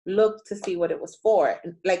 look to see what it was for.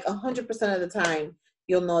 Like 100% of the time,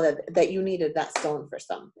 you'll know that you needed that stone for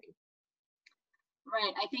something.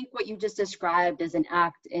 Right. I think what you just described is an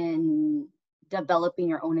act in developing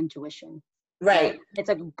your own intuition. Right. It's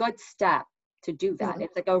a good step to do that. Mm-hmm.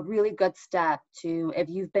 It's like a really good step to, if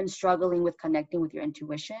you've been struggling with connecting with your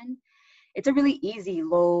intuition, it's a really easy,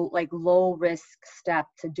 low risk step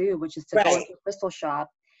to do, which is to go Right. to a crystal shop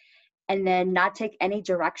and then not take any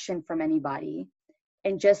direction from anybody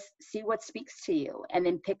and just see what speaks to you and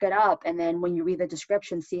then pick it up. And then when you read the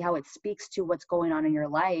description, see how it speaks to what's going on in your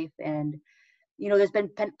life. And, you know, there's been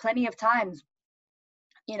plenty of times,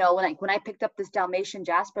 you know, when I picked up this Dalmatian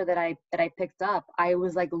Jasper that I picked up, I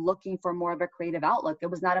was like looking for more of a creative outlook. It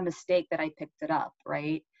was not a mistake that I picked it up,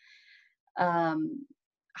 right?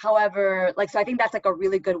 However, like, so I think that's like a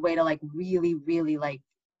really good way to like really, really like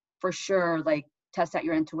for sure, like test out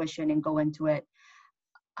your intuition and go into it.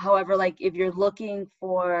 However, like if you're looking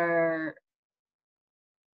for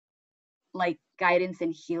like guidance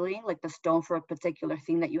and healing, like the stone for a particular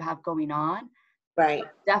thing that you have going on, Right.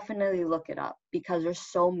 definitely look it up because there's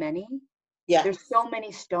so many. Yeah. There's so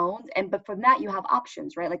many stones. But from that, you have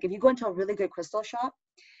options, right? Like if you go into a really good crystal shop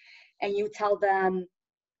and you tell them,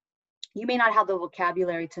 you may not have the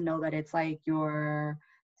vocabulary to know that it's like your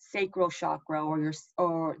sacral chakra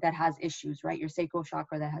or that has issues, right? Your sacral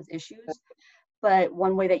chakra that has issues. But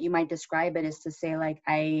one way that you might describe it is to say like,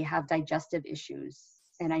 I have digestive issues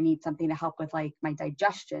and I need something to help with like my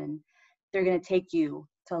digestion. They're going to take you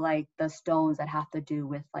to like the stones that have to do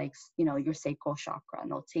with like, you know, your sacral chakra, and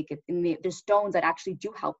they'll take it. And there's stones that actually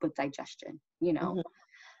do help with digestion, you know.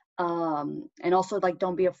 Mm-hmm. And also like,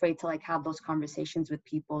 don't be afraid to like have those conversations with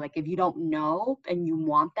people. Like if you don't know and you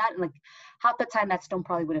want that, and like half the time that stone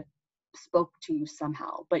probably would have spoke to you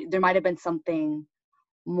somehow, but there might have been something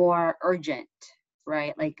more urgent,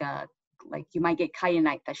 right? Like you might get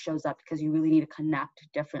kyanite that shows up because you really need to connect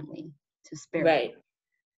differently to spirit. Right.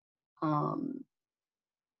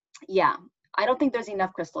 Yeah, I don't think there's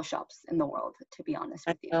enough crystal shops in the world, to be honest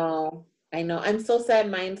with you. I know. I'm so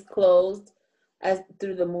sad mine's closed as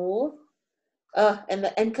through the move. And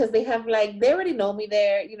because they have like, they already know me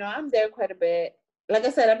there. You know, I'm there quite a bit. Like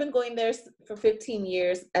I said, I've been going there for 15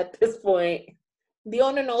 years at this point. The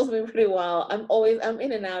owner knows me pretty well. I'm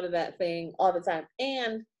in and out of that thing all the time.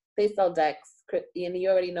 And they sell decks. And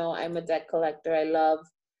you already know I'm a deck collector. I love.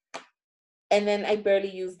 And then I barely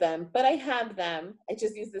use them, but I have them. I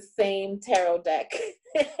just use the same tarot deck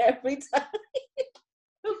every time.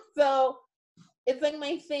 So it's like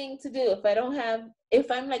my thing to do.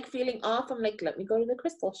 If I'm like feeling off, I'm like, let me go to the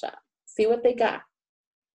crystal shop, see what they got.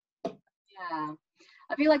 Yeah.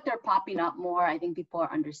 I feel like they're popping up more. I think people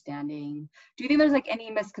are understanding. Do you think there's like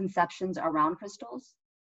any misconceptions around crystals?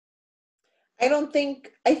 I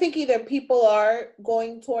think either people are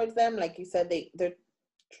going towards them, like you said,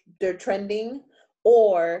 they're trending,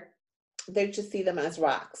 or they just see them as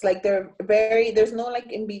rocks. Like there's no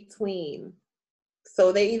like in between.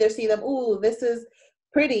 So they either see them, ooh, this is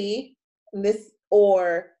pretty,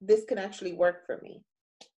 or this can actually work for me.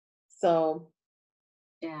 So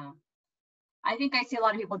Yeah. I think I see a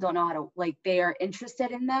lot of people don't know how to, like, they are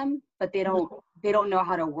interested in them, but they don't know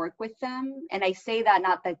how to work with them. And I say that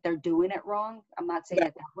not that they're doing it wrong. I'm not saying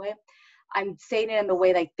it that way. I'm saying it in the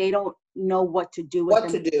way like they don't know what to do with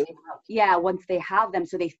what them. to do. Yeah, once they have them.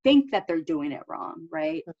 So they think that they're doing it wrong,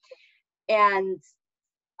 right? And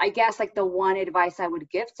I guess like the one advice I would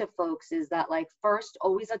give to folks is that, like, first,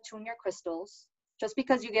 always attune your crystals. Just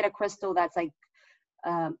because you get a crystal that's like,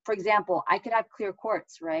 for example, I could have clear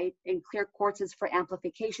quartz, right? And clear quartz is for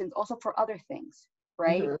amplifications, also for other things,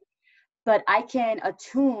 right? Mm-hmm. But I can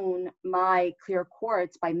attune my clear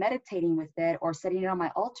quartz by meditating with it or setting it on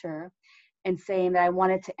my altar and saying that I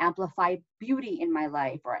wanted to amplify beauty in my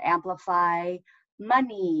life or amplify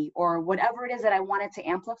money or whatever it is that I wanted to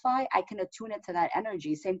amplify. I can attune it to that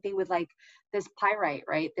energy. Same thing with like this pyrite,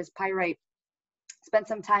 right? This pyrite, spent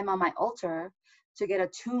some time on my altar to get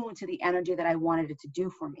attuned to the energy that I wanted it to do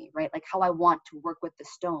for me, right? Like how I want to work with the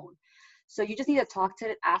stone. So you just need to talk to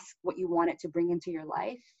it, ask what you want it to bring into your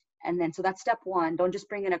life. And then, so that's step one. Don't just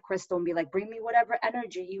bring in a crystal and be like, bring me whatever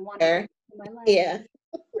energy you want to bring into my life. Yeah.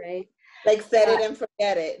 Right. Like set it and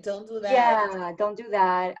forget it. Don't do that. Yeah, don't do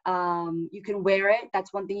that. You can wear it.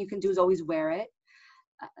 That's one thing you can do, is always wear it.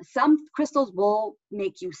 Some crystals will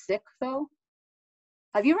make you sick though.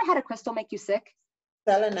 Have you ever had a crystal make you sick?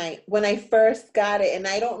 Selenite, when I first got it, and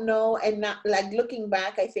I don't know, and not like looking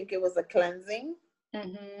back, I think it was a cleansing,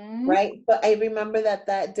 right? But I remember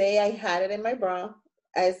that day I had it in my bra,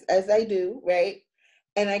 as I do, right?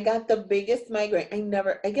 And I got the biggest migraine.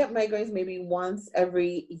 I get migraines maybe once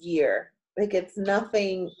every year. Like it's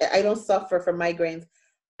nothing. I don't suffer from migraines.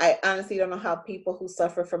 I honestly don't know how people who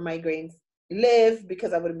suffer from migraines live,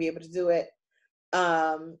 because I wouldn't be able to do it.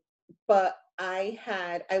 But I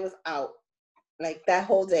was out. Like that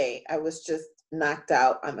whole day, I was just knocked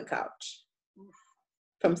out on the couch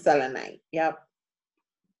from selenite. Yep.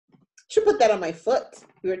 Should put that on my foot.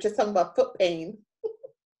 We were just talking about foot pain.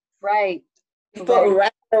 Right. Foot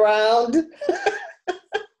wrapped around.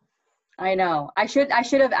 I know. I should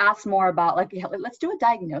have asked more about, like, let's do a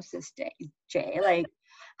diagnosis, Jay. Like,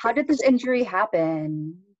 how did this injury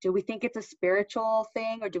happen? Do we think it's a spiritual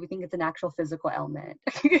thing, or do we think it's an actual physical ailment?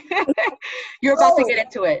 You're about to get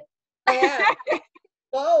into it. Yeah.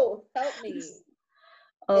 Whoa, help me.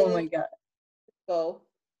 Oh my God. Go.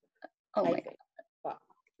 Oh my God. Wow.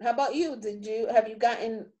 How about you? Have you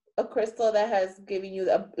gotten a crystal that has given you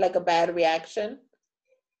a bad reaction?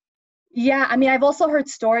 Yeah, I mean, I've also heard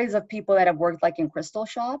stories of people that have worked like in crystal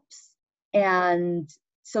shops, and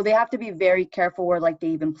so they have to be very careful where like they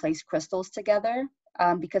even place crystals together,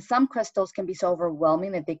 because some crystals can be so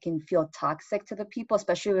overwhelming that they can feel toxic to the people,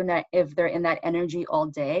 especially if they're in that energy all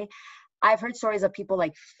day. I've heard stories of people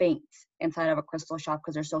like faint inside of a crystal shop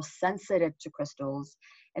because they're so sensitive to crystals.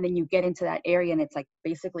 And then you get into that area and it's like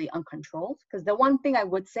basically uncontrolled. Because the one thing I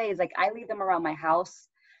would say is, like, I leave them around my house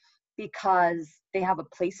because they have a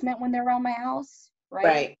placement when they're around my house,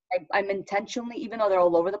 right? I'm intentionally, even though they're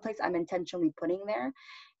all over the place, I'm intentionally putting there.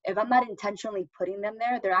 If I'm not intentionally putting them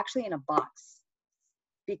there, they're actually in a box,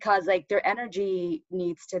 because like their energy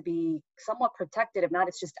needs to be somewhat protected. If not,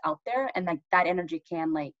 it's just out there, and like that energy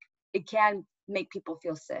can, like, it can make people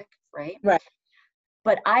feel sick, right? Right.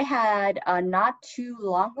 But I had not too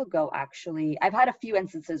long ago, actually, I've had a few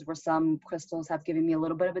instances where some crystals have given me a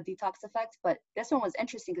little bit of a detox effect, but this one was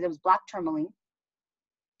interesting because it was black tourmaline.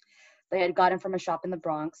 They had gotten from a shop in the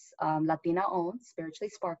Bronx, Latina owned, spiritually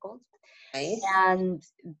sparkled. Nice. And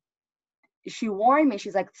she warned me,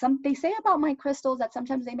 she's like, they say about my crystals that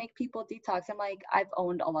sometimes they make people detox. I'm like, I've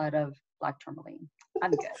owned a lot of black tourmaline.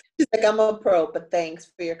 I'm good. She's like, I'm a pro, but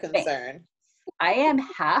thanks for your concern. Thanks. I am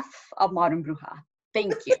half a modern bruja.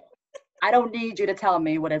 Thank you. I don't need you to tell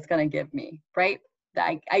me what it's going to give me, right?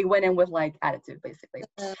 I went in with like attitude, basically.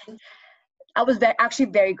 I was actually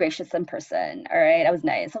very gracious in person, all right? I was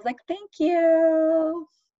nice. I was like, thank you.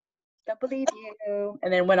 Don't believe you.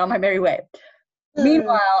 And then went on my merry way.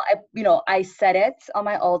 Meanwhile, I set it on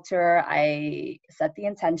my altar. I set the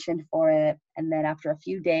intention for it. And then after a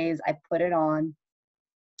few days, I put it on.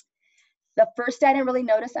 The first day I didn't really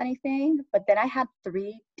notice anything, but then I had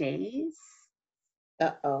 3 days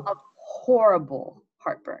of horrible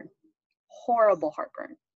heartburn. Horrible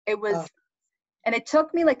heartburn. It was And it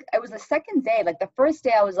took me like, it was the second day. Like the first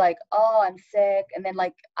day I was like, oh, I'm sick. And then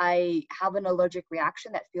like I have an allergic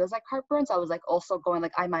reaction that feels like heartburn. So I was like also going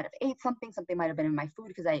like I might have ate something. Something might have been in my food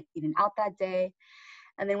because I eaten out that day.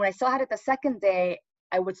 And then when I still had it the second day,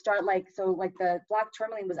 I would start like, so like the black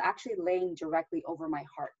tourmaline was actually laying directly over my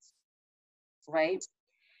heart, right?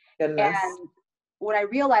 Goodness. And when I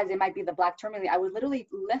realized it might be the black tourmaline, I would literally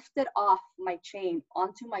lift it off my chain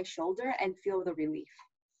onto my shoulder and feel the relief.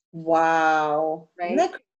 Wow. Right?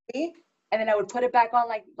 Isn't that crazy? And then I would put it back on,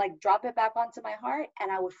 like drop it back onto my heart,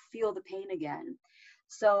 and I would feel the pain again.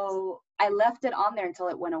 So I left it on there until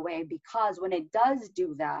it went away, because when it does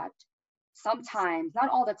do that, sometimes, not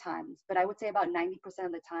all the times, but I would say about 90%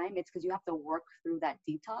 of the time, it's because you have to work through that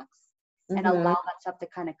detox and allow that stuff to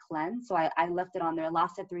kind of cleanse. So I left it on there. It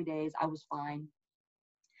lasted 3 days. I was fine.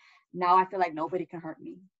 Now I feel like nobody can hurt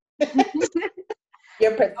me.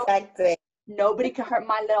 You're protected. Nobody can hurt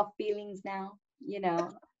my little feelings now, you know.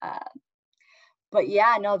 But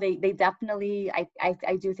yeah, no, they definitely,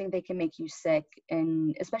 I do think they can make you sick,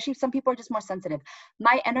 and especially if some people are just more sensitive.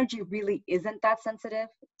 My energy really isn't that sensitive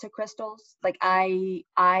to crystals. Like I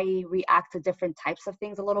react to different types of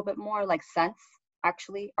things a little bit more, like scents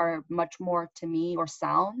actually are much more to me, or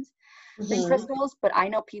sounds, than crystals. But I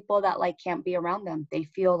know people that like can't be around them. They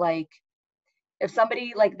feel like if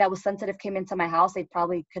somebody like that was sensitive came into my house, they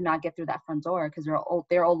probably could not get through that front door because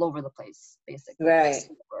they're all over the place, basically. Right.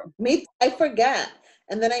 Me, I forget.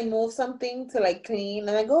 And then I move something to like clean,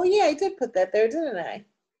 and I go, yeah, I did put that there, didn't I?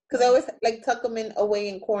 Because I always like tuck them in away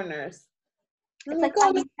in corners. It's like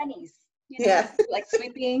finding pennies. You know? Yeah. Like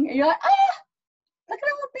sleeping, and you're like, look at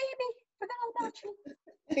that little baby. Forgot all about you.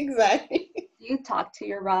 Exactly. Do you talk to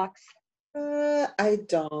your rocks? I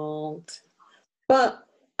don't. But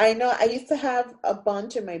I know I used to have a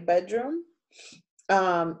bunch in my bedroom,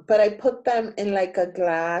 but I put them in like a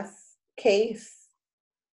glass case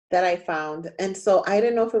that I found. And so I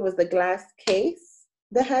didn't know if it was the glass case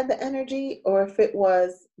that had the energy or if it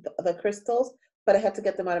was the crystals, but I had to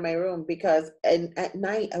get them out of my room because at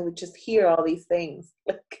night I would just hear all these things.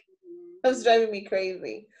 Like, it was driving me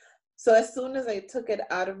crazy. So as soon as I took it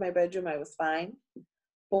out of my bedroom, I was fine.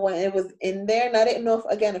 But when it was in there, and I didn't know if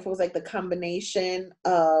it was like the combination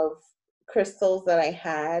of crystals that I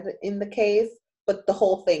had in the case, but the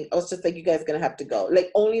whole thing, I was just like, you guys are gonna have to go. Like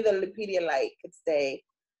only the Lipidia light could stay,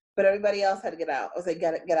 but everybody else had to get out. I was like,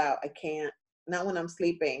 get out. I can't. Not when I'm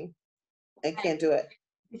sleeping. I can't do it.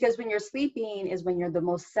 Because when you're sleeping is when you're the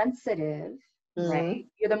most sensitive, right?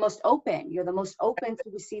 You're the most open. You're the most open to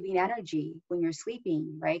receiving energy when you're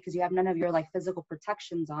sleeping, right? Because you have none of your like physical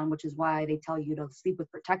protections on, which is why they tell you to sleep with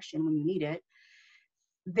protection when you need it.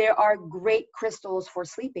 There are great crystals for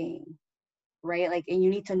sleeping, right? Like, and you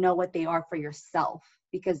need to know what they are for yourself,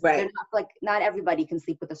 because they're not like, not everybody can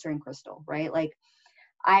sleep with a certain crystal, right? Like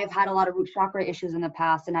I've had a lot of root chakra issues in the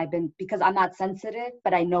past, and because I'm not sensitive,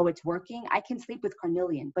 but I know it's working, I can sleep with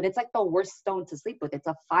carnelian, but it's like the worst stone to sleep with. It's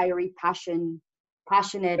a fiery,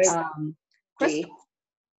 passionate crystal.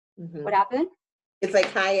 What happened? It's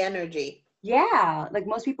like high energy. Yeah, like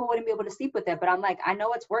most people wouldn't be able to sleep with it, but I'm like, I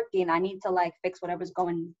know it's working. I need to like fix whatever's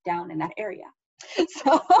going down in that area.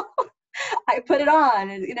 So I put it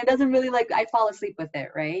on, and it doesn't really like, I fall asleep with it,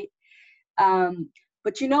 right?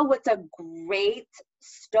 But you know what's a great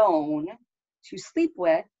stone to sleep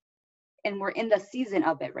with, and we're in the season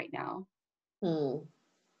of it right now?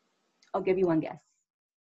 I'll give you one guess.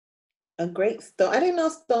 A great stone. I didn't know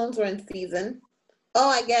stones were in season. Oh,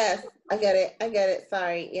 I guess. I get it.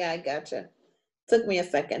 Sorry. Yeah, I gotcha. Took me a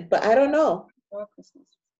second, but I don't know.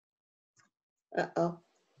 Uh-oh.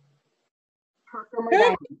 Herkimer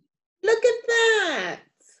diamond. Look at that.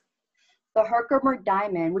 The Herkimer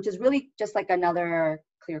diamond, which is really just like another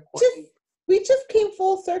clear quartz. We just came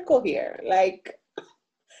full circle here. Like,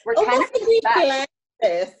 we're kind of we planned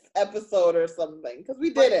this episode or something, because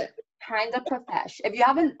we did it. Kind of profesh. If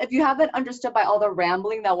you haven't understood by all the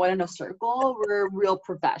rambling that went in a circle, we're real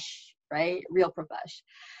profesh, right? Real profesh.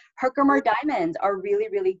 Herkimer diamonds are really,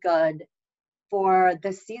 really good for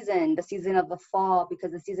the season of the fall,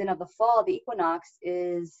 because the season of the fall, the equinox,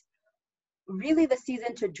 is really the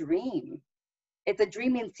season to dream. It's a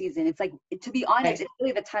dreaming season. It's like, to be honest, it's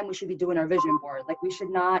really the time we should be doing our vision board. Like, we should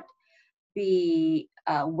not be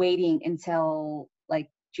waiting until like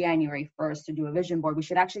January 1st to do a vision board. We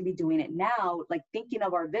should actually be doing it now, like thinking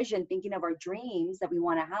of our vision, thinking of our dreams that we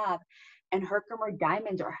want to have. And Herkimer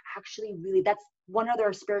diamonds are actually really, that's one of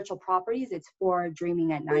their spiritual properties. It's for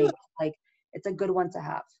dreaming at night. Like, it's a good one to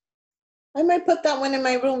have. I might put that one in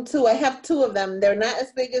my room too. I have 2 of them. They're not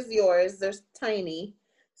as big as yours. They're tiny.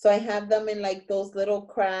 So I have them in like those little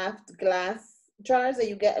craft glass jars that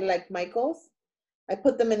you get at like Michael's. I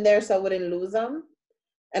put them in there so I wouldn't lose them.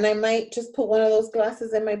 And I might just put one of those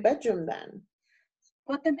glasses in my bedroom then.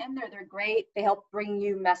 Put them in there. They're great. They help bring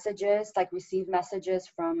you messages, like receive messages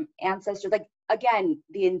from ancestors. Like, again,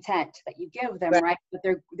 the intent that you give them, right? But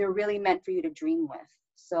they're really meant for you to dream with.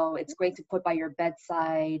 So it's great to put by your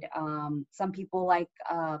bedside. Some people like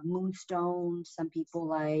moonstone. Some people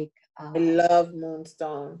like... I love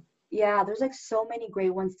moonstone. Yeah, there's like so many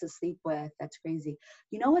great ones to sleep with. That's crazy.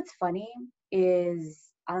 You know what's funny is,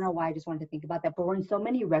 I don't know why I just wanted to think about that, but we're in so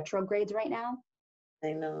many retrogrades right now.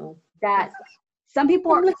 I know. That some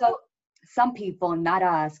people are, so some people, not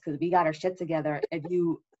us, because we got our shit together. If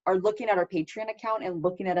you are looking at our Patreon account and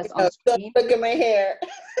looking at us on stream, look at my hair.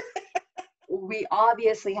 we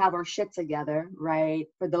obviously have our shit together, right?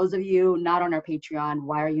 For those of you not on our Patreon,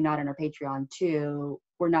 why are you not on our Patreon too?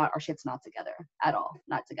 Our shit's not together at all,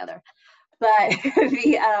 not together. But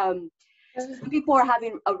some people are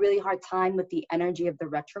having a really hard time with the energy of the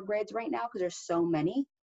retrogrades right now because there's so many.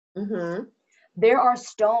 Mm-hmm. There are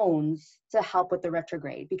stones to help with the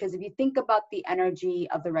retrograde, because if you think about the energy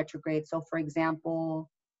of the retrograde, so for example,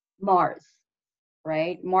 Mars,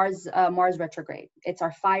 right? Mars retrograde. It's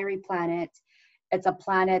our fiery planet. It's a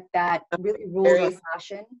planet that really rules our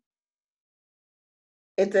passion.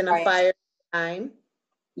 It's in a fire sign.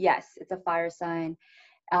 Yes, it's a fire sign.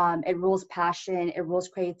 It rules passion. It rules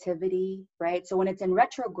creativity, right? So when it's in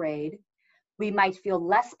retrograde, we might feel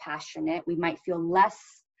less passionate. We might feel less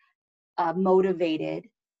motivated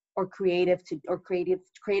or creative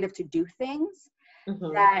to do things.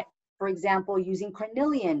 Mm-hmm. That, for example, using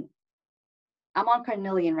carnelian. I'm on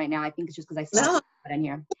carnelian right now. I think it's just because I saw it in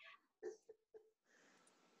here.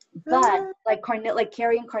 But like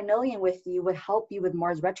carrying carnelian with you would help you with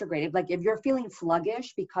Mars retrograde. Like if you're feeling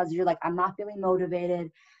sluggish because you're like, I'm not feeling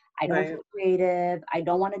motivated, I don't feel creative, I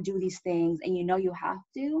don't want to do these things, and you know you have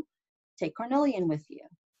to, take carnelian with you,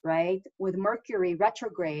 right? With Mercury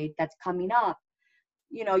retrograde that's coming up,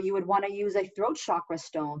 you know, you would want to use a throat chakra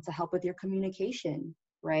stone to help with your communication,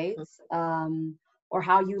 right? Or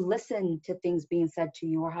how you listen to things being said to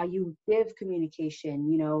you, or how you give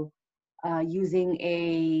communication, you know. Using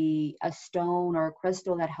a stone or a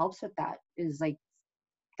crystal that helps with that is like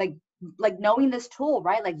knowing this tool,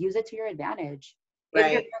 right? Like use it to your advantage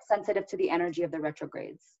if you're sensitive to the energy of the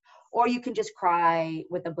retrogrades. Or you can just cry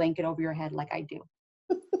with a blanket over your head like I do.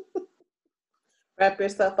 Wrap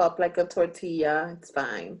yourself up like a tortilla. It's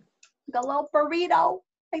fine. Like a little burrito,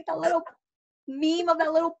 like the little meme of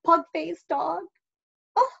that little pug-faced dog.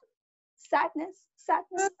 Oh, sadness.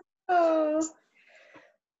 Oh.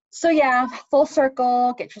 So yeah, full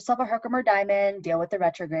circle, get yourself a Herkimer diamond, deal with the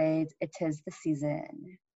retrogrades. It is the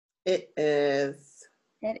season. It is.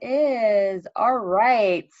 It is. All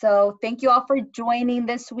right. So thank you all for joining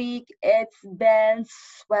this week. It's been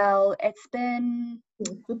swell. It's been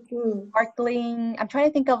sparkling. I'm trying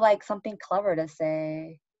to think of like something clever to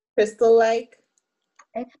say. Crystal-like?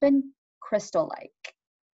 It's been crystal-like.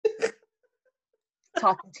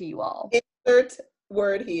 Talking to you all. Insert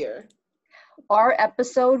word here. Our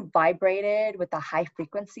episode vibrated with the high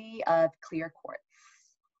frequency of clear quartz.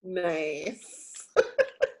 Nice.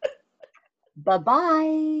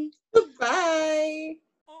 Bye-bye. Bye.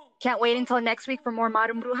 Can't wait until next week for more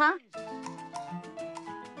Madam Bruja.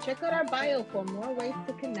 Check out our bio for more ways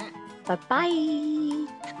to connect. Bye-bye.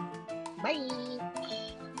 Bye.